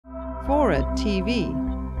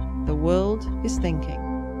FORA.tv. The world is thinking.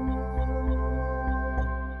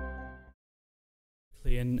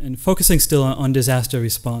 And focusing still on disaster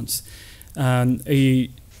response, a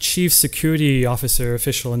chief security officer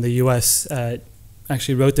official in the US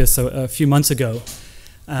actually wrote this a few months ago,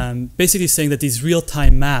 basically saying that these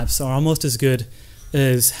real-time maps are almost as good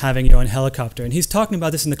as having your own helicopter. And he's talking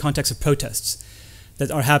about this in the context of protests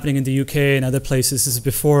that are happening in the UK and other places. This is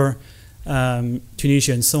before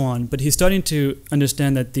Tunisia and so on. But he's starting to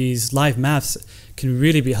understand that these live maps can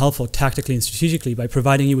really be helpful tactically and strategically by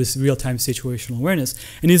providing you with real-time situational awareness.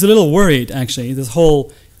 And he's a little worried, actually. This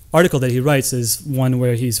whole article that he writes is one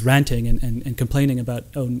where he's ranting and complaining about,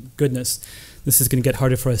 oh goodness, this is going to get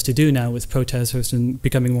harder for us to do now with protesters and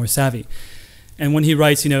becoming more savvy. And when he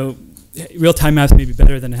writes, you know, real-time maps may be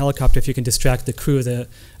better than a helicopter if you can distract the crew of the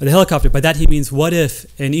helicopter. By that he means, what if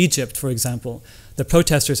in Egypt, for example, the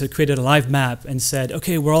protesters had created a live map and said,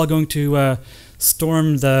 okay, we're all going to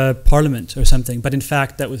storm the parliament or something, but in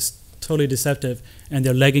fact that was totally deceptive and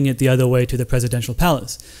they're legging it the other way to the presidential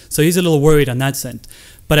palace. So he's a little worried on that sense.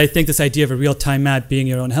 But I think this idea of a real-time map being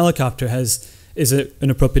your own helicopter is an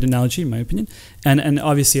appropriate analogy, in my opinion, and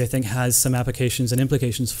obviously I think has some applications and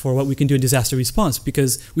implications for what we can do in disaster response,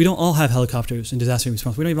 because we don't all have helicopters in disaster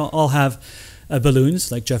response. We don't even all have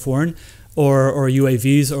balloons like Jeff Warren, or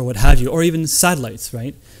UAVs or what have you, or even satellites,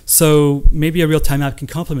 right? So maybe a real-time map can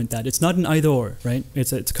complement that. It's not an either-or, right?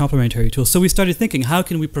 It's a complementary tool. So we started thinking, how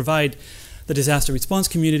can we provide the disaster response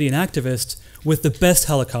community and activists with the best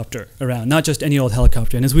helicopter around, not just any old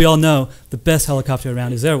helicopter. And as we all know, the best helicopter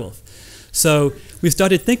around is Airwolf. So we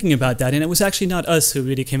started thinking about that, and it was actually not us who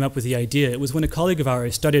really came up with the idea. It was when a colleague of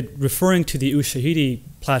ours started referring to the Ushahidi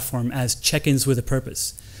platform as check-ins with a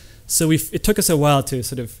purpose. So it took us a while to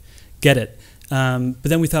sort of get it. But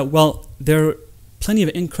then we thought, well, there are plenty of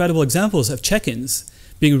incredible examples of check-ins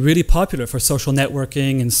being really popular for social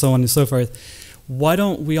networking and so on and so forth. Why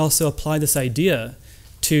don't we also apply this idea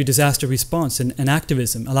to disaster response and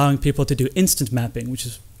activism, allowing people to do instant mapping, which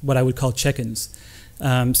is what I would call check-ins.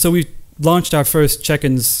 So we launched our first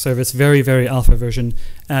check-ins service, very, very alpha version,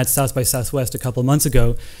 at South by Southwest a couple of months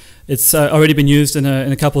ago. It's already been used in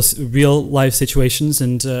a couple of real-life situations,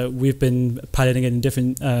 and we've been piloting it in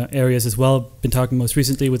different areas as well. Been talking most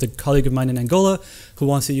recently with a colleague of mine in Angola who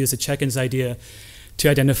wants to use the check-ins idea to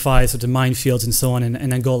identify sort of minefields and so on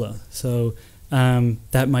in Angola. So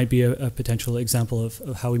that might be a potential example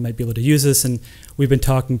of how we might be able to use this. And we've been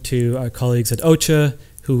talking to our colleagues at OCHA,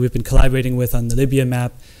 who we've been collaborating with on the Libya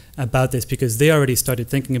map, about this, because they already started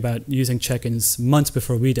thinking about using check-ins months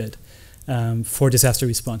before we did for disaster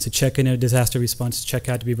response. To check in a disaster response, to check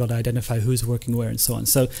out, to be able to identify who's working where and so on.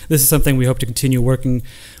 So this is something we hope to continue working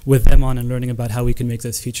with them on and learning about how we can make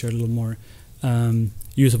this feature a little more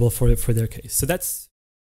usable for their case. So that's